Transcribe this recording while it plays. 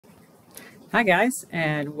Hi guys,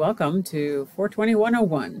 and welcome to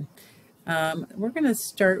 420-101. We're going to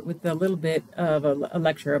start with a little bit of a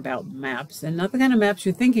lecture about maps, and not the kind of maps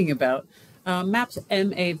you're thinking about. Maps,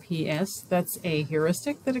 M-A-P-S, that's a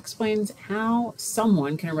heuristic that explains how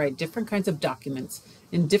someone can write different kinds of documents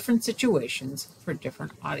in different situations for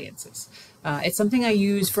different audiences. It's something I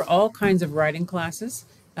use for all kinds of writing classes,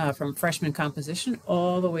 from freshman composition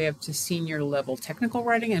all the way up to senior level technical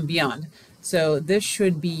writing and beyond. So this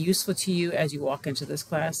should be useful to you as you walk into this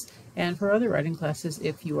class and for other writing classes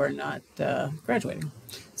if you are not graduating.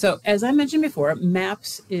 So as I mentioned before,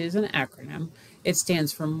 MAPS is an acronym. It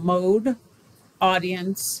stands for Mode,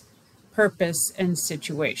 Audience, Purpose, and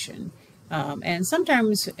Situation. And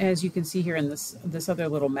sometimes, as you can see here in this other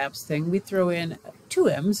little maps thing, we throw in two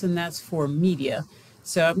M's, and that's for media.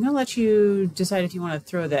 So I'm going to let you decide if you want to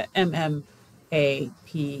throw the M-M-A-P-S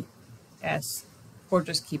or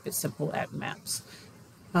just keep it simple at maps.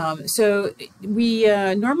 So we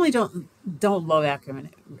normally don't love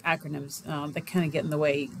acronyms. They kind of get in the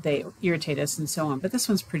way, they irritate us and so on, but this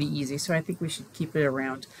one's pretty easy, so I think we should keep it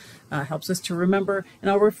around. Helps us to remember, and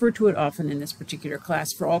I'll refer to it often in this particular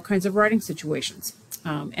class for all kinds of writing situations.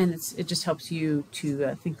 And it just helps you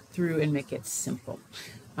to think through and make it simple.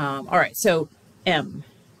 All right, so M,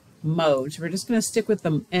 mode. So we're just going to stick with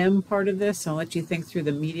the M part of this. I'll let you think through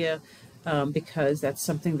the media because that's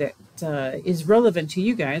something that is relevant to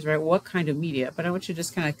you guys, right? What kind of media? But I want you to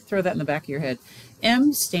just kind of throw that in the back of your head.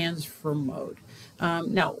 M stands for mode.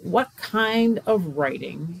 Now, what kind of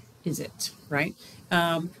writing is it, right?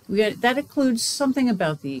 That includes something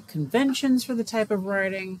about the conventions for the type of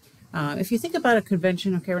writing. If you think about a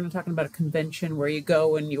convention, okay, we're not talking about a convention where you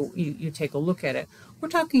go and you take a look at it. We're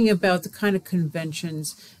talking about the kind of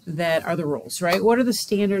conventions that are the rules, right? What are the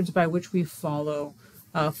standards by which we follow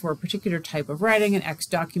for a particular type of writing, an X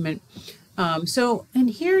document? And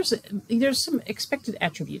there's some expected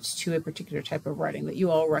attributes to a particular type of writing that you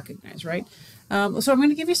all recognize, right? So I'm going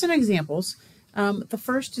to give you some examples. The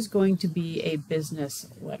first is going to be a business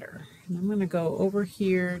letter. And I'm going to go over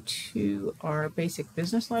here to our basic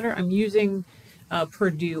business letter. I'm using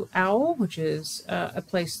Purdue OWL, which is a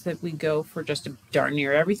place that we go for just darn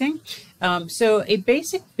near everything. So a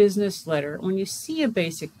basic business letter, when you see a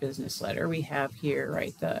basic business letter, we have here,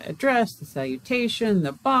 right, the address, the salutation,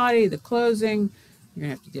 the body, the closing. You're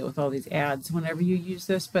going to have to deal with all these ads whenever you use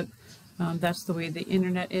this, but that's the way the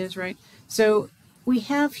internet is, right? So we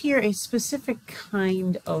have here a specific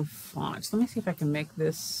kind of font. So let me see if I can make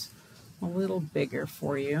this a little bigger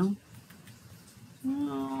for you.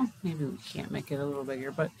 Well, maybe we can't make it a little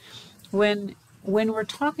bigger, but when we're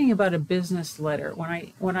talking about a business letter,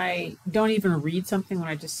 when I don't even read something, when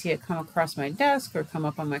I just see it come across my desk or come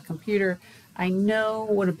up on my computer, I know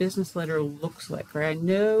what a business letter looks like, right? I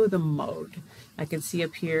know the mode. I can see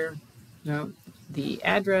up here, you know, the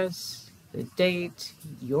address, the date,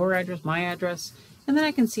 your address, my address, and then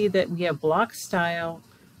I can see that we have block style,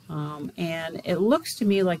 and it looks to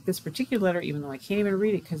me like this particular letter, even though I can't even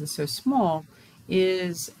read it because it's so small,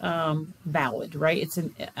 is valid, right?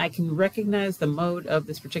 I can recognize the mode of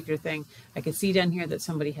this particular thing. I can see down here that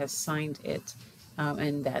somebody has signed it,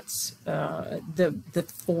 and that's the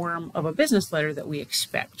form of a business letter that we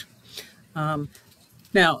expect.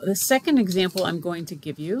 Now, the second example I'm going to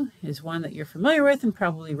give you is one that you're familiar with and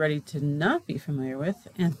probably ready to not be familiar with,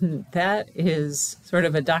 and that is sort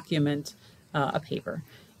of a document, a paper.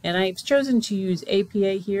 And I've chosen to use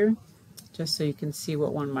APA here, just so you can see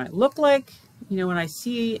what one might look like. You know, when I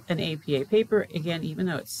see an APA paper, again, even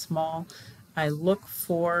though it's small, I look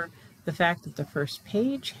for the fact that the first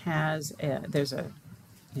page has there's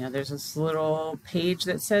this little page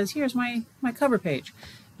that says, here's my cover page.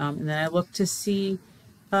 And then I look to see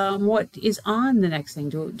what is on the next thing.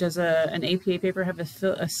 Does an APA paper have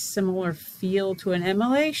a similar feel to an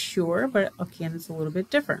MLA? Sure, but again, it's a little bit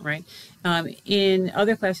different, right? In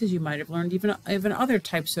other classes, you might have learned even other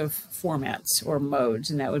types of formats or modes,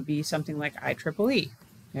 and that would be something like IEEE.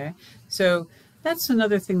 Okay, so that's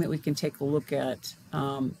another thing that we can take a look at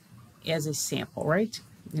as a sample, right?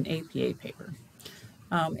 An APA paper.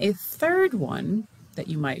 A third one that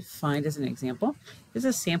you might find as an example is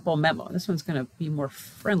a sample memo. This one's going to be more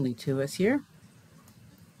friendly to us here.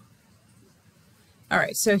 All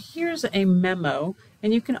right, so here's a memo,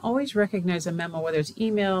 and you can always recognize a memo, whether it's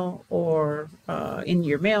email or in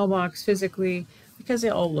your mailbox physically, because they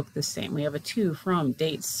all look the same. We have a to, from,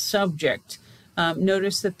 date, subject.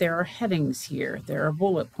 Notice that there are headings here. There are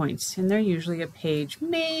bullet points, and they're usually a page,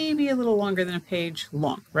 maybe a little longer than a page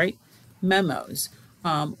long, right? Memos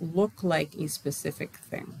look like a specific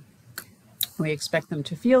thing. We expect them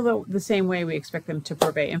to feel the same way. We expect them to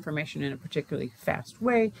purvey information in a particularly fast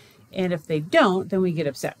way. And if they don't, then we get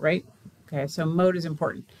upset, right? Okay, so mode is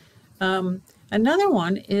important. Another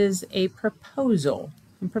one is a proposal.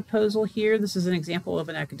 A proposal here, this is an example of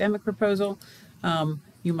an academic proposal.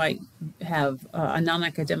 You might have a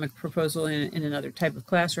non-academic proposal in another type of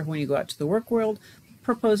class or when you go out to the work world.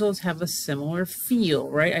 Proposals have a similar feel,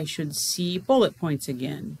 right? I should see bullet points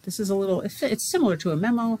again. This is a little, it's similar to a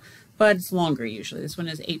memo, but it's longer usually. This one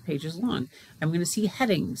is 8 pages long. I'm going to see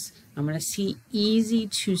headings. I'm going to see easy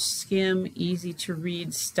to skim, easy to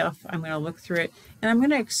read stuff. I'm going to look through it, and I'm going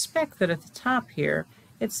to expect that at the top here,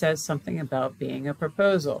 it says something about being a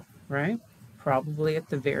proposal, right? Probably at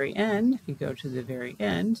the very end, if you go to the very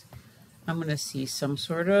end, I'm going to see some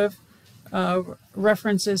sort of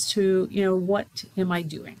references to, what am I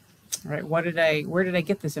doing? Right? Where did I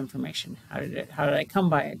get this information? How did I come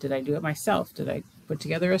by it? Did I do it myself? Did I put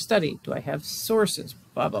together a study? Do I have sources?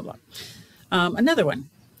 Blah, blah, blah. Another one,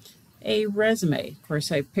 a resume. Of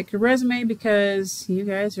course, I picked a resume because you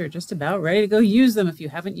guys are just about ready to go use them if you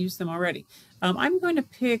haven't used them already. I'm going to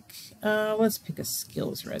pick, let's pick a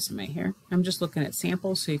skills resume here. I'm just looking at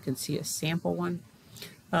samples so you can see a sample one.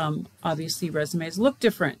 Obviously, resumes look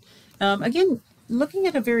different. Again, looking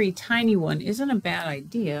at a very tiny one isn't a bad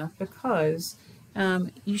idea because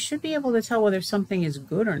you should be able to tell whether something is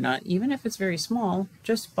good or not, even if it's very small,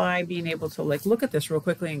 just by being able to look at this real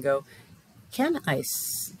quickly and go, can I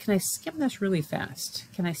skim this really fast?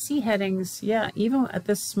 Can I see headings? Yeah, even at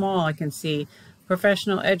this small, I can see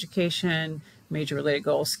professional education, major related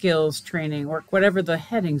goals, skills, training, work, whatever the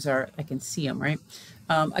headings are, I can see them, right?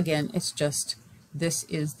 Again, it's just, this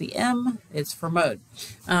is the M, it's for mode.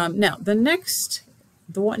 Now, the next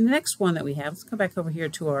one that we have, let's go back over here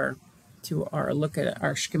to our look at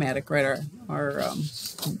our schematic, right? Our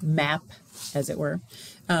map, as it were.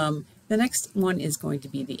 The next one is going to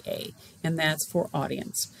be the A, and that's for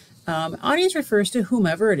audience. Audience refers to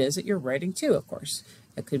whomever it is that you're writing to, of course.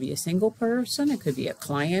 It could be a single person, it could be a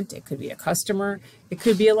client, it could be a customer, it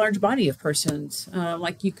could be a large body of persons,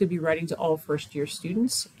 like you could be writing to all first-year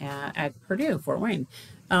students at Purdue, Fort Wayne.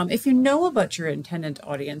 If you know about your intended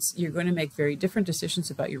audience, you're going to make very different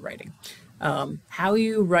decisions about your writing. How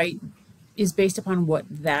you write is based upon what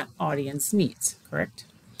that audience needs, correct?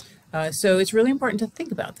 So it's really important to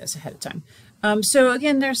think about this ahead of time. So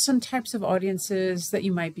again, there's some types of audiences that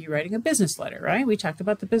you might be writing a business letter, right? We talked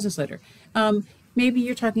about the business letter. Maybe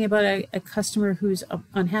you're talking about a customer who's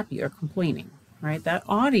unhappy or complaining, right? That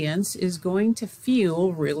audience is going to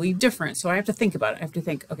feel really different. So I have to think about it. I have to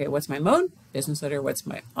think, okay, what's my mode? Business letter. What's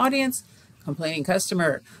my audience? Complaining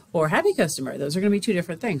customer or happy customer. Those are going to be two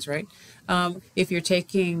different things, right? If you're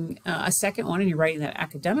taking a second one and you're writing that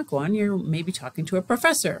academic one, you're maybe talking to a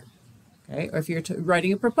professor, okay? Or if you're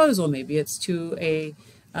writing a proposal, maybe it's to a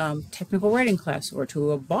technical writing class or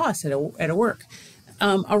to a boss at a work.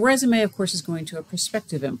 A resume, of course, is going to a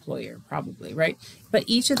prospective employer, probably, right? But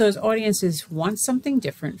each of those audiences wants something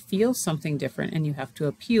different, feels something different, and you have to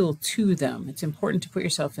appeal to them. It's important to put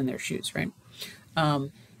yourself in their shoes, right?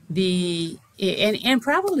 And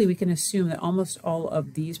probably we can assume that almost all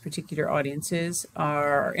of these particular audiences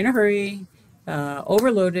are in a hurry,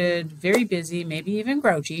 overloaded, very busy, maybe even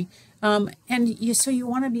grouchy. So you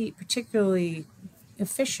want to be particularly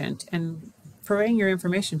efficient and providing your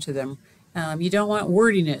information to them. You don't want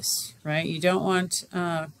wordiness, right? You don't want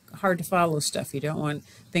hard to follow stuff. You don't want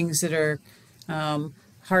things that are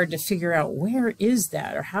hard to figure out, where is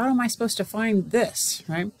that, or how am I supposed to find this,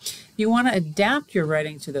 right? You want to adapt your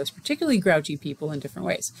writing to those particularly grouchy people in different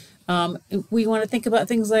ways. We want to think about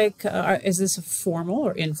things like, is this formal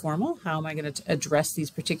or informal? How am I going to address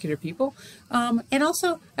these particular people? And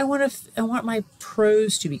also, I want my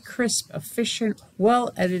prose to be crisp, efficient,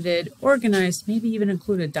 well edited, organized, maybe even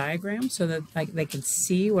include a diagram so that they can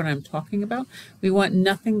see what I'm talking about. We want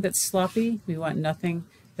nothing that's sloppy. We want nothing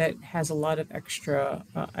that has a lot of extra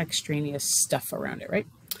extraneous stuff around it, right?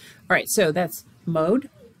 All right, so that's mode.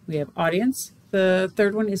 We have audience. The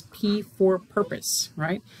third one is P for purpose,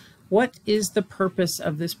 right? What is the purpose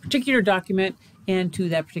of this particular document and to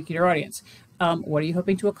that particular audience? What are you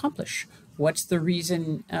hoping to accomplish? What's the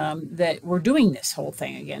reason that we're doing this whole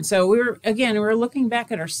thing again? So we're looking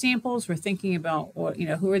back at our samples. We're thinking about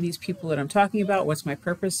who are these people that I'm talking about? What's my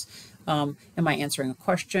purpose? Am I answering a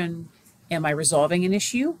question? Am I resolving an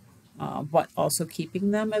issue, but also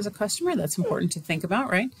keeping them as a customer? That's important to think about,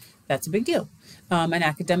 right? That's a big deal. An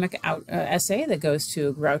academic essay that goes to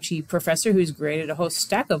a grouchy professor who's graded a whole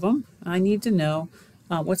stack of them. I need to know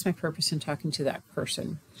what's my purpose in talking to that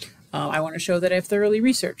person. I want to show that I've thoroughly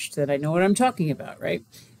researched, that I know what I'm talking about, right?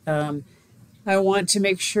 I want to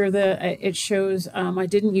make sure that it shows I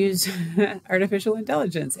didn't use artificial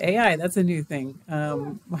intelligence, AI. That's a new thing.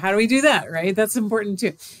 How do we do that, right? That's important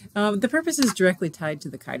too. The purpose is directly tied to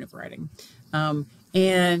the kind of writing,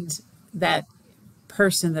 and that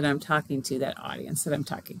person that I'm talking to, that audience that I'm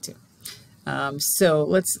talking to. So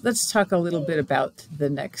let's talk a little bit about the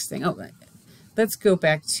next thing. Oh, let's go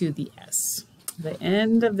back to the S. The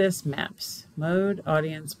end of this maps mode,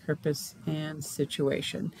 audience, purpose, and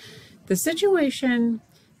situation. The situation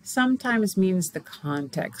sometimes means the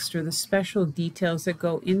context or the special details that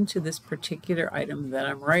go into this particular item that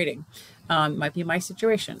I'm writing. It might be my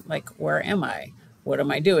situation, like where am I? What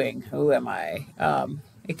am I doing? Who am I?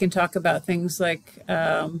 It can talk about things like,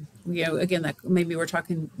 again, that maybe we're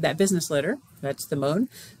talking that business letter, that's the mode.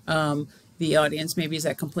 The audience maybe is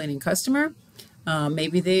that complaining customer.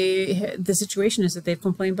 Maybe the situation is that they've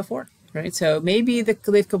complained before, right? So maybe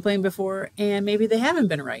they've complained before and maybe they haven't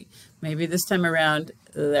been right. Maybe this time around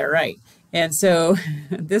they're right. And so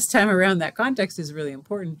this time around that context is really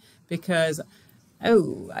important because,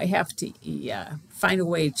 I have to find a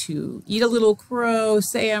way to eat a little crow,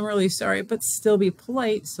 say I'm really sorry, but still be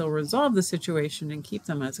polite, still resolve the situation and keep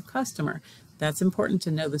them as a customer. That's important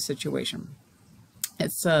to know the situation.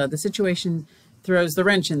 It's the situation throws the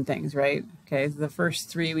wrench in things, right? Okay, the first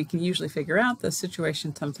three we can usually figure out. The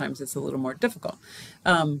situation, sometimes it's a little more difficult.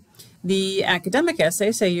 The academic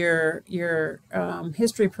essay, say your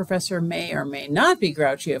history professor may or may not be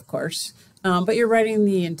grouchy, of course, but you're writing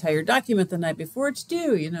the entire document the night before it's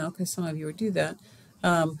due, because some of you would do that.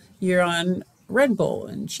 You're on Red Bull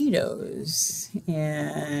and Cheetos,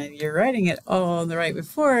 and you're writing it all the night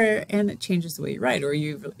before, and it changes the way you write, or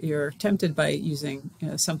you're tempted by using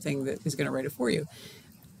something that is going to write it for you.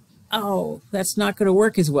 Oh, that's not going to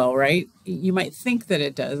work as well, right? You might think that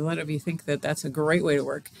it does. A lot of you think that that's a great way to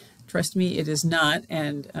work. Trust me, it is not,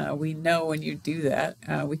 and we know when you do that,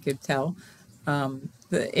 we could tell.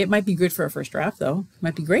 It might be good for a first draft, though. It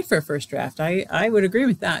might be great for a first draft. I would agree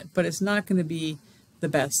with that, but it's not going to be the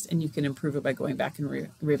best, and you can improve it by going back and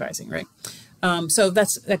revising, right? So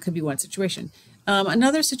that could be one situation.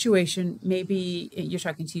 Another situation, maybe you're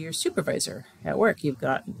talking to your supervisor at work. You've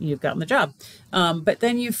gotten the job, but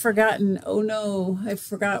then you've forgotten. Oh no, I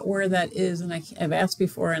forgot where that is, and I've asked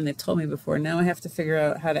before, and they told me before. Now I have to figure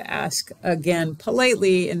out how to ask again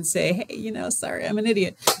politely and say, hey, sorry, I'm an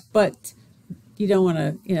idiot, but you don't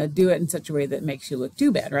want to do it in such a way that makes you look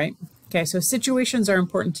too bad, right? Okay, so situations are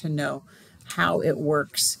important to know how it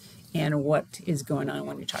works and what is going on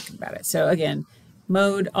when you're talking about it. So again,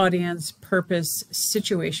 mode, audience, purpose,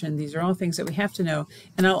 situation, these are all things that we have to know.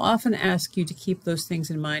 And I'll often ask you to keep those things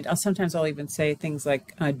in mind. Sometimes I'll even say things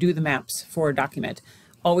like do the maps for a document.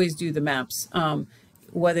 Always do the maps.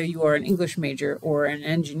 Whether you are an English major or an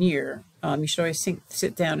engineer, you should always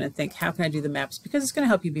sit down and think, how can I do the maps? Because it's going to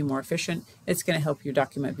help you be more efficient. It's going to help your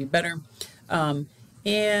document be better. And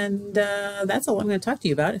that's all I'm going to talk to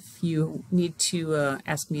you about. If you need to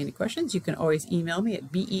ask me any questions, you can always email me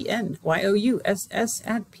at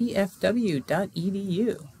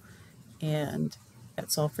benyouss@pfw.edu. And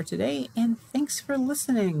that's all for today. And thanks for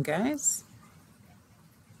listening, guys.